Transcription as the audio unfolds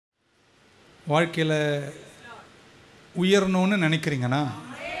வாழ்க்கையில் உயரணும்னு நினைக்கிறீங்கன்னா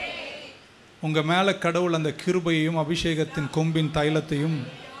உங்கள் மேலே கடவுள் அந்த கிருபையையும் அபிஷேகத்தின் கொம்பின் தைலத்தையும்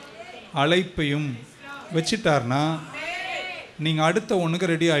அழைப்பையும் வச்சிட்டார்னா நீங்கள் அடுத்த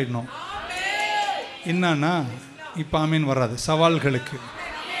ஒன்றுக்கு ரெடி ஆகிடணும். என்னன்னா இப்போ ஆமீன் வராது சவால்களுக்கு.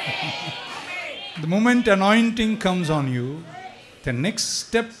 The moment anointing comes on you, the next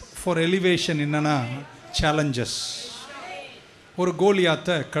step for elevation என்னன்னா challenges. ஒரு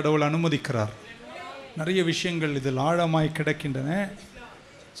கோலியாத்தை கடவுள் அனுமதிக்கிறார். நிறைய விஷயங்கள் இதில் ஆழமாய் கிடக்கின்றன.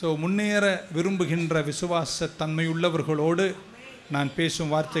 ஸோ முன்னேற விரும்புகின்ற விசுவாச தன்மையுள்ளவர்களோடு நான்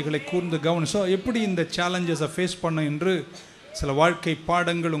பேசும் வார்த்தைகளை கூர்ந்து கவனம். ஸோ எப்படி இந்த சேலஞ்சஸை ஃபேஸ் பண்ண என்று சில வாழ்க்கை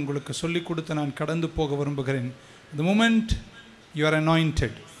பாடங்கள் உங்களுக்கு சொல்லிக் கொடுத்து நான் கடந்து போக விரும்புகிறேன். The moment you are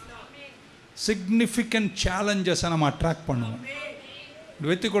anointed, significant challenges நம்ம அட்ராக்ட் பண்ணுவோம்.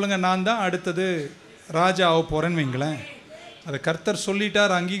 வைத்துக்கொள்ளுங்க, நான் தான் அடுத்தது ராஜா ஆக போகிறேன்னு வைங்களேன். அதை கர்த்தர்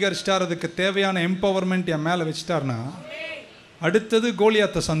சொல்லிட்டார், அங்கீகரிச்சிட்டார், அதுக்கு தேவையான எம்பவர்மெண்ட் என் மேலே வச்சிட்டார்னா அடுத்தது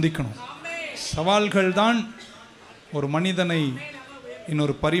கோலியாத்தை சந்திக்கணும். சவால்கள் தான் ஒரு மனிதனை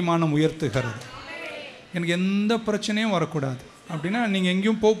இன்னொரு பரிமாணம் உயர்த்துகிறது. எனக்கு எந்த பிரச்சனையும் வரக்கூடாது அப்படின்னா நீங்கள்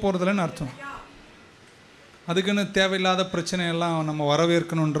எங்கேயும் போகிறதில்லன்னு அர்த்தம். அதுக்குன்னு தேவையில்லாத பிரச்சனையெல்லாம் நம்ம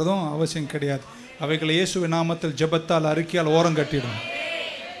வரவேற்கணுன்றதும் அவசியம் கிடையாது. அவைகளை இயேசுவின் நாமத்தில் ஜெபத்தால் அறிக்கையால் ஓரம் கட்டிடும்.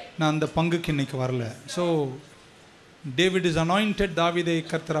 நான் அந்த பங்குக்கு இன்னைக்கு வரல. So David is anointed. தாவீதை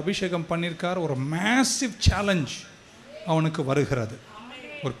கர்த்தர் அபிஷேகம் பண்ணியிருக்கார். ஒரு மேசிவ் சேலஞ்ச் அவனுக்கு வருகிறது,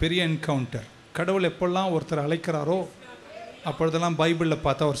 ஒரு பெரிய என்கவுண்டர். கடவுள் எப்பெல்லாம் ஒருத்தர் அழைக்கிறாரோ அப்பொழுதெல்லாம் பைபிளில்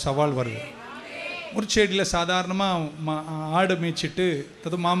பார்த்தா ஒரு சவால் வருது. முற்செடியில் சாதாரணமாக ஆடை மேய்ச்சிட்டு,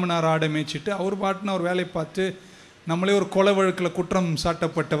 அது மாமனார் ஆடை மேய்ச்சிட்டு அவர் பாட்டுன்னு ஒரு வேலையை பார்த்து, நம்மளே ஒரு கொலை வழக்கில் குற்றம்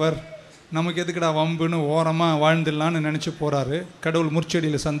சாட்டப்பட்டவர், நமக்கு எதுக்குடா வம்புன்னு ஓரமாக வாழ்ந்துடலான்னு நினச்சி போகிறாரு. கடவுள்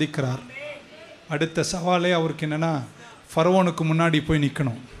முற்செடியில் சந்திக்கிறார். அடுத்த சவாலே அவருக்கு என்னென்னா ஃபரோனுக்கு முன்னாடி போய்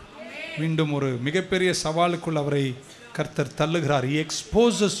நிற்கணும். மீண்டும் ஒரு மிகப்பெரிய சவாலுக்குள் அவரை கர்த்தர் தள்ளுகிறார். He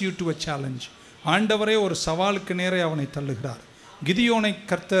exposes you to a challenge. ஆண்டவரே ஒரு சவாலுக்கு நேரே அவனை தள்ளுகிறார். கிதியோனை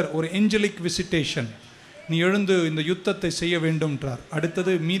கர்த்தர் ஒரு ஏஞ்சலிக் விசிட்டேஷன், நீ எழுந்து இந்த யுத்தத்தை செய்ய வேண்டும்ன்றார்.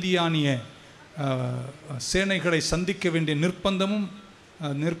 அடுத்தது மீதியானிய சேனைகளை சந்திக்க வேண்டிய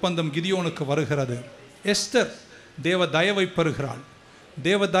நிர்பந்தம் கிதியோனுக்கு வருகிறது. எஸ்தர் தேவ தயவை பெறுகிறாள்.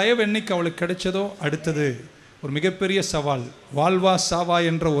 தேவ தயவு என்னைக்கு அவளுக்கு கிடைச்சதோ அடுத்தது ஒரு மிகப்பெரிய சவால், வாழ்வா சாவா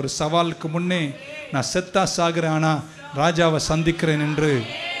என்ற ஒரு சவாலுக்கு முன்னே நான் செத்தா சாகிறேன் ஆனால் ராஜாவை சந்திக்கிறேன் என்று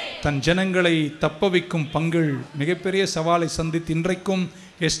தன் ஜனங்களை தப்ப வைக்கும் பங்கில் மிகப்பெரிய சவாலை சந்தித்து இன்றைக்கும்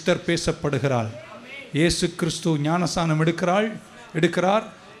எஸ்தர் பேசப்படுகிறாள். இயேசு கிறிஸ்து ஞானசானம் எடுக்கிறார்.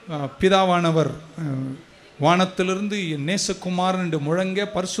 பிதாவானவர் வானத்திலிருந்து என் நேசகுமாரன் என்று முழங்க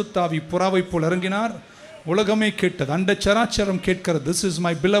பரிசுத்தாவி புறாவை போல் இறங்கினார். உலகமே கேட்டது, அண்ட சராச்சரம் கேட்கிறது, this is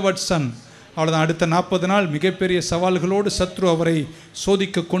my beloved Sun. அவ்வளோதான். அடுத்த 40 நாள் மிகப்பெரிய சவால்களோடு சத்ரு அவரை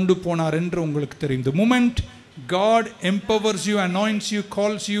சோதிக்க கொண்டு போனார் என்று உங்களுக்கு தெரியும். The moment God empowers you, anoints you,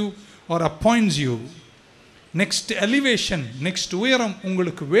 calls you or appoints you, next elevation, next உயரம்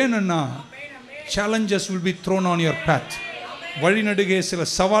உங்களுக்கு வேணும்னா challenges will be thrown on your path. வழிநடுகே சில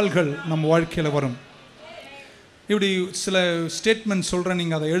சவால்கள் நம்ம வாழ்க்கையில் வரும். இப்படி சில ஸ்டேட்மெண்ட் சொல்கிறேன்,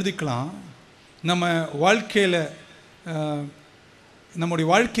 நீங்கள் அதை எழுதிக்கலாம். நம்ம வாழ்க்கையில் நம்முடைய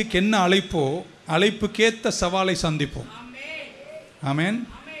வாழ்க்கைக்கு என்ன அழைப்போ அழைப்புக்கேற்ற சவாலை சந்திப்போம். ஆமேன்.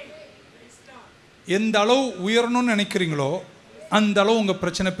 எந்த அளவு உயரணும்னு நினைக்கிறீங்களோ அந்த அளவு உங்கள்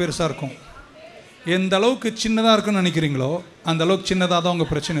பிரச்சனை பெருசாக இருக்கும். எந்த அளவுக்கு சின்னதாக இருக்குன்னு நினைக்கிறீங்களோ அந்த அளவுக்கு சின்னதாக தான்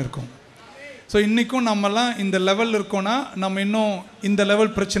உங்கள் பிரச்சனை இருக்கும். ஸோ இன்றைக்கும் நம்மலாம் இந்த லெவல் இருக்கோன்னா நம்ம இன்னும் இந்த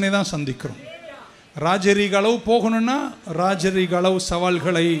லெவல் பிரச்சனை தான் சந்திக்கிறோம். ராஜரீக அளவு போகணுன்னா ராஜரீக அளவு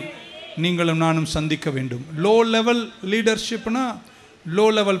சவால்களை நீங்களும் நானும் சந்திக்க வேண்டும். Low level லீடர்ஷிப்னா low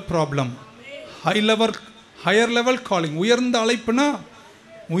level problem, higher level calling, உயர்ந்த அழைப்புனா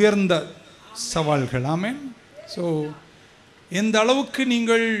உயர்ந்த சவால்கள். ஆமென். ஸோ எந்த அளவுக்கு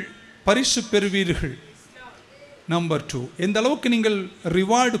நீங்கள் பரிசு பெறுவீர்கள், நம்பர் 2 எந்த அளவுக்கு நீங்கள்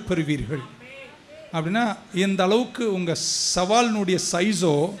ரிவார்டு பெறுவீர்கள் அப்படின்னா எந்த அளவுக்கு உங்கள் சவாலினுடைய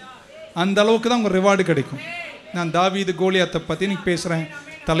சைஸோ அந்த அளவுக்கு தான் உங்கள் ரிவார்டு கிடைக்கும். நான் தாவீது கோலியாத்தை பற்றி நீங்கள் பேசுகிறேன்,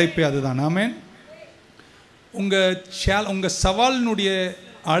 தலைப்பே அதுதான். ஆமென். உங்கள் சவாலினுடைய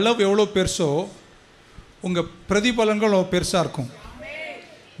அளவு எவ்வளோ பெருசோ உங்கள் பிரதிபலன்கள் அவ்வளோ பெருசாக இருக்கும்.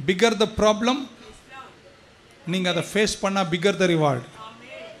 பிகர் த ப்ராப்ளம், நீங்கள் அதை ஃபேஸ் பண்ணால் பிகர் த ரிவார்டு.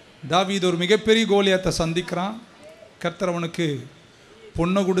 தாவீது ஒரு மிகப்பெரிய கோலியாத்தை சந்திக்கிறான். கர்த்தர் அவனுக்கு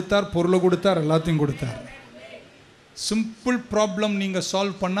பொண்ணை கொடுத்தார், பொருளை கொடுத்தார், எல்லாத்தையும் கொடுத்தார். சிம்பிள் ப்ராப்ளம் நீங்கள்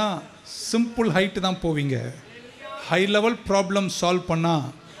சால்வ் பண்ணால் சிம்பிள் ஹைட்டு தான் போவீங்க. ஹை லெவல் ப்ராப்ளம் சால்வ் பண்ணால்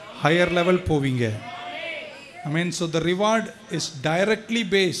ஹையர் லெவல் போவீங்க. I mean, so the reward is directly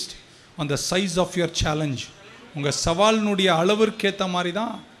based on the size of your challenge. உங்கள் சவாலினுடைய அளவிற்கு ஏற்ற மாதிரி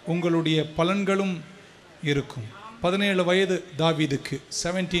தான் உங்களுடைய பலன்களும் இருக்கும். 17 வயது தாவீதுக்கு,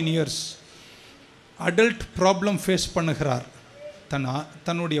 17 இயர்ஸ், அடல்ட் ப்ராப்ளம் ஃபேஸ் பண்ணுகிறார்.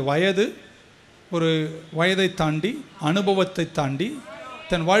 தன்னுடைய வயது, ஒரு வயதை தாண்டி, அனுபவத்தை தாண்டி,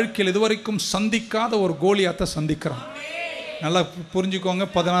 தன் வாழ்க்கையில் இதுவரைக்கும் சந்திக்காத ஒரு கோலியாத்தை சந்திக்கிறான். நல்லா புரிஞ்சுக்கோங்க,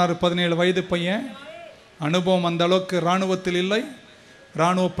 16-17 வயது பையன், அனுபவம் அந்த அளவுக்கு இராணுவத்தில் இல்லை,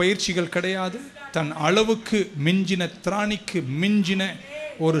 இராணுவ பயிற்சிகள் கிடையாது. தன் அளவுக்கு மிஞ்சின, திராணிக்கு மிஞ்சின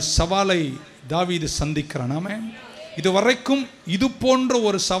ஒரு சவாலை தாவீது சந்திக்கிறான். ஆமென். இதுவரைக்கும் இது போன்ற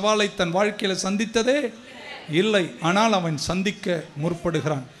ஒரு சவாலை தன் வாழ்க்கையில் சந்தித்ததே இல்லை. ஆனால் அவன் சந்திக்க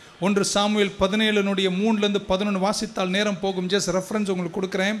முற்படுகிறான். 1 சாமுவேல் 17:3-11 வாசித்தால் நேரம் போகும். ஜஸ்ட் ரெஃபரன்ஸ் உங்களுக்கு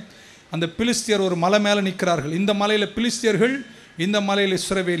கொடுக்குறேன். அந்த பிலிஸ்தியர் ஒரு மலை மேலே நிற்கிறார்கள். இந்த மலையில் பிலிஸ்தியர்கள், இந்த மலையில்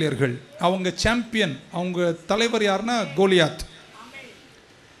இஸ்ரவேலியர்கள். அவங்க சாம்பியன், அவங்க தலைவர் யாருன்னா கோலியாத்.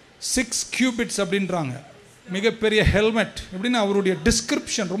 6 cubits அப்படின்றாங்க, மிகப்பெரிய ஹெல்மெட். எப்படின்னா அவருடைய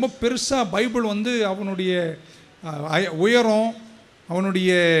டிஸ்கிரிப்ஷன் ரொம்ப பெருசாக பைபிள் வந்து அவனுடைய உயரம்,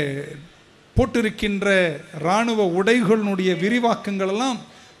 அவனுடைய போட்டிருக்கின்ற இராணுவ உடைகளுடைய விரிவாக்கங்கள் எல்லாம்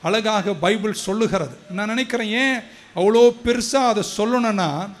அழகாக பைபிள் சொல்லுகிறது. நான் நினைக்கிறேன், ஏன் அவ்வளோ பெருசாக அதை சொல்லணும்னா,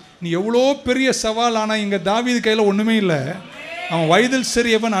 நீ எவ்வளோ பெரிய சவால், ஆனால் இங்கே தாவீது கையில் ஒன்றுமே இல்லை. அவன் வயதில்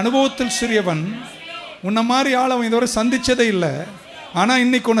சிறியவன், அனுபவத்தில் சிறியவன், உன்ன மாதிரி ஆள் அவன் இதுவரை சந்தித்ததே இல்லை. ஆனால்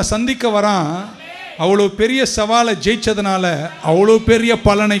இன்னைக்கு உன்னை சந்திக்க வரான். அவ்வளோ பெரிய சவாலை ஜெயிச்சதுனால அவ்வளோ பெரிய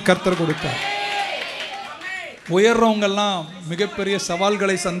பலனை கர்த்தர் கொடுத்தார். உயர்றவங்கெல்லாம் மிகப்பெரிய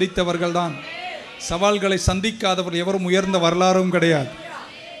சவால்களை சந்தித்தவர்கள் தான். சவால்களை சந்திக்காதவர் எவரும் உயர்ந்த வரலாறும் கிடையாது.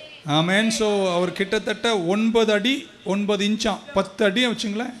 ஆமேன். ஸோ அவர் கிட்டத்தட்ட 9 அடி 9 இன்ச்சாம், 10 அடி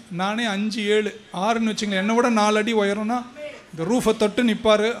வச்சுங்களேன். நானே 5, 7, 6ன்னு வச்சுங்களேன். என்னை விட 4 அடி உயரம்னா இந்த ரூஃபை தொட்டு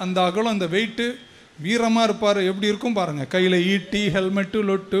நிற்பார். அந்த அகலம், அந்த வெயிட்டு, வீரமாக இருப்பார். எப்படி இருக்கும் பாருங்கள். கையில் ஈட்டி, ஹெல்மெட்டு,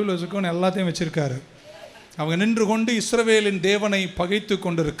 லொட்டு, லொசுக்குன்னு எல்லாத்தையும் வச்சுருக்காரு. அவங்க நின்று கொண்டு இஸ்ரவேலின் தேவனை பகைத்து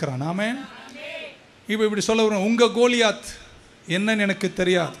கொண்டு இருக்கிறான். ஆமேன். இப்போ இப்படி சொல்ல வரும், உங்கள் கோலியாத் என்னன்னு எனக்கு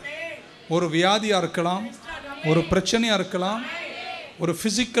தெரியாது. ஒரு வியாதியாக இருக்கலாம், ஒரு பிரச்சனையாக இருக்கலாம், ஒரு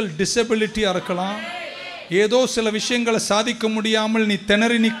ஃபிசிக்கல் டிசபிலிட்டியாக இருக்கலாம், ஏதோ சில விஷயங்களை சாதிக்க முடியாமல் நீ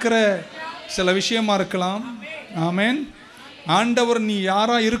திணறி நிற்கிற சில விஷயமா இருக்கலாம். ஆமேன். ஆண்டவர் நீ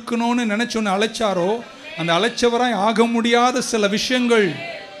யாராக இருக்கணும்னு நினச்சோன்னு அழைச்சாரோ, அந்த அழைச்சவராய் ஆக முடியாத சில விஷயங்கள்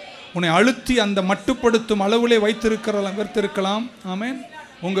உன்னை அழுத்தி அந்த மட்டுப்படுத்தும் அளவிலே வைத்திருக்கலாம். ஆமேன்.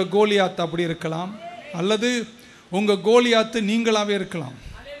 உங்கள் கோலியாத் அப்படி இருக்கலாம், அல்லது உங்கள் கோலியாத்து நீங்களாகவே இருக்கலாம்.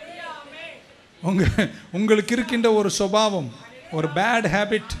 உங்களுக்கு இருக்கின்ற ஒரு சுபாவம், ஒரு பேட்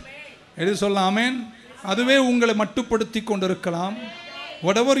ஹேபிட் எது சொல்லலாம். ஆமேன். அதுவே உங்களை மட்டுப்படுத்தி கொண்டு இருக்கலாம்.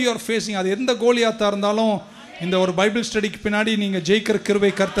 whatever you are facing, அது எந்த கோலியாத்தாக இருந்தாலும் இந்த ஒரு பைபிள் ஸ்டடிக்கு பின்னாடி நீங்கள் ஜெயிக்கிற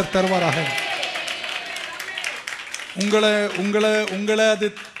கிருபை கர்த்தர் தருவாராக. உங்களை அது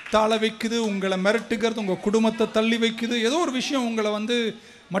தாழ வைக்குது, உங்களை மிரட்டுகிறது, உங்கள் குடும்பத்தை தள்ளி வைக்குது, ஏதோ ஒரு விஷயம் உங்களை வந்து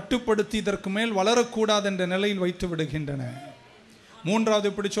மட்டுப்படுத்தி இதற்கு மேல் வளரக்கூடாது என்ற நிலையில் வைத்து விடுகின்றன. 3வது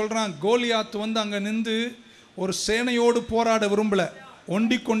இப்படி சொல்கிறான், கோலியாத் வந்து அங்கே நின்று ஒரு சேனையோடு போராட விரும்பலை,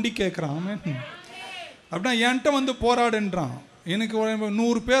 ஒண்டி கேட்குறான். அப்படின்னா என்கிட்ட வந்து போராடுன்றான். எனக்கு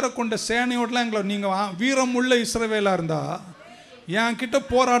 100 பேரை கொண்ட சேனையோடலாம் எங்களை நீங்கள் வீரம் உள்ள இஸ்ரவேலாக இருந்தால் என்கிட்ட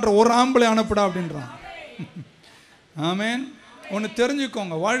போராடுற ஒரு ஆம்பளை அனுப்புடா அப்படின்றான். ஆமேன். ஒன்று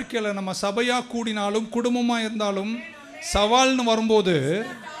தெரிஞ்சுக்கோங்க, வாழ்க்கையில் நம்ம சபையாக கூடினாலும் குடும்பமாக இருந்தாலும் சவால்னு வரும்போது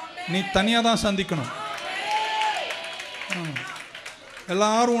நீ தனியாக தான் சந்திக்கணும்.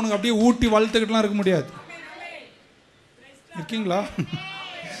 எல்லாரும் உனக்கு அப்படியே ஊட்டி வளர்த்துக்கிட்டுலாம் இருக்க முடியாது. இருக்கீங்களா?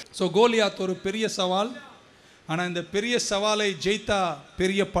 ஸோ கோலியாத் ஒரு பெரிய சவால். ஆனால் இந்த பெரிய சவாலை ஜெயித்தா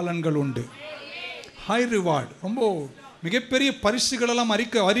பெரிய பலன்கள் உண்டு. ஹை ரிவார்டு, ரொம்ப மிகப்பெரிய பரிசுகளெல்லாம்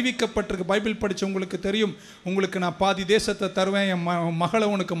அறிவிக்கப்பட்டிருக்கு. பைபிள் படித்தவங்களுக்கு தெரியும். உங்களுக்கு நான் பாதி தேசத்தை தருவேன், என் மகளை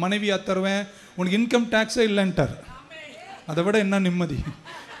உனக்கு மனைவியாக தருவேன், உனக்கு இன்கம் டேக்ஸே இல்லைன்ட்டார். அதை விட என்ன நிம்மதி.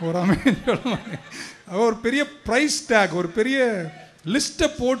 ஒரு பெரிய ப்ரைஸ் டேக், ஒரு பெரிய லிஸ்ட்டை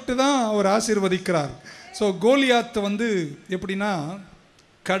போட்டு தான் அவர் ஆசீர்வதிக்கிறார். ஸோ கோலியாத் வந்து எப்படின்னா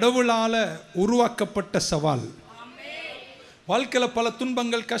கடவுளால் உருவாக்கப்பட்ட சவால். வாழ்க்கையில் பல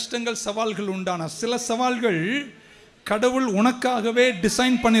துன்பங்கள், கஷ்டங்கள், சவால்கள் உண்டான சில சவால்கள் கடவுள் உனக்காகவே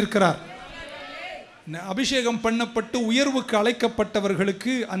டிசைன் பண்ணியிருக்கிறார். அபிஷேகம் பண்ணப்பட்டு உயர்வுக்கு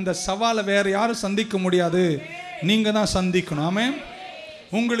அழைக்கப்பட்டவர்களுக்கு அந்த சவாலை வேறு யாரும் சந்திக்க முடியாது, நீங்கள் தான் சந்திக்கணும். ஆமென்.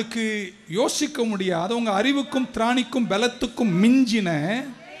 உங்களுக்கு யோசிக்க முடியாத, உங்கள் அறிவுக்கும் திராணிக்கும் பலத்துக்கும் மிஞ்சின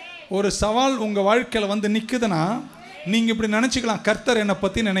ஒரு சவால் உங்கள் வாழ்க்கையில் வந்து நிற்குதுன்னா நீங்கள் இப்படி நினச்சிக்கலாம், கர்த்தர் என்னை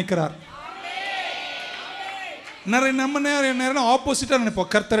பற்றி நினைக்கிறார். நேரம் ஆப்போசிட்டாக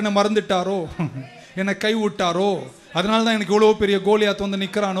நினைப்போம், கர்த்தர் என்னை மறந்துட்டாரோ, என்னை கைவிட்டாரோ, அதனால தான் எனக்கு இவ்வளோ பெரிய கோலியாத் வந்து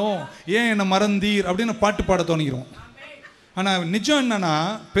நிற்கிறானோ, ஏன் என்னை மறந்தீர் அப்படின்னு பாட்டு பாட தோணிக்கிறோம். ஆனால் நிஜம் என்னன்னா,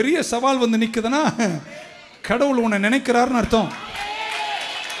 பெரிய சவால் வந்து நிற்குதுன்னா கடவுள் உன்னை நினைக்கிறாருன்னு அர்த்தம்.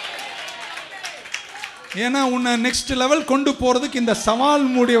 ஏன்னா உன்னை நெக்ஸ்ட் லெவல் கொண்டு போகிறதுக்கு இந்த சவால்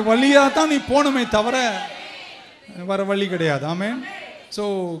மூடிய வழியாக தான் நீ போகணுமே தவிர வர வழி கிடையாது. ஆமென். ஸோ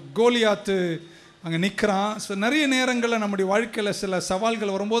கோலியாத்து அங்கே நிற்கிறான். ஸோ நிறைய நேரங்களில் நம்முடைய வாழ்க்கையில் சில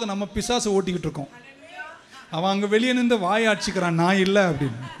சவால்கள் வரும்போது நம்ம பிசாசு ஓட்டிக்கிட்டு இருக்கோம். அவன் அங்கே வெளியே நின்று வாயாட்சிக்கிறான், நான் இல்லை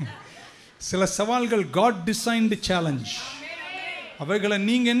அப்படின்னு. சில சவால்கள் காட் டிசைன்டு சேலஞ்ச். அவைகளை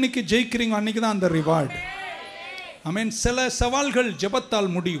நீங்கள் என்னைக்கு ஜெயிக்கிறீங்க அன்றைக்கி தான் அந்த ரிவார்டு. ஆமென். சில சவால்கள் ஜெபத்தால்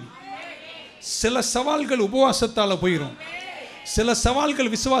முடியும், சில சவால்கள் உபவாசத்தால் போயிடும், சில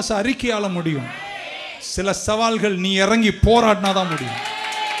சவால்கள் விசுவாச அறிக்கையால் முடியும், சில சவால்கள் நீ இறங்கி போராடினா தான் முடியும்.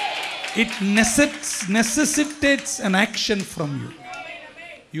 It necessitates an action from you.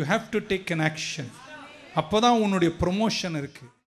 You have to take an action. அப்போ தான் உன்னுடைய ப்ரொமோஷன் இருக்குது.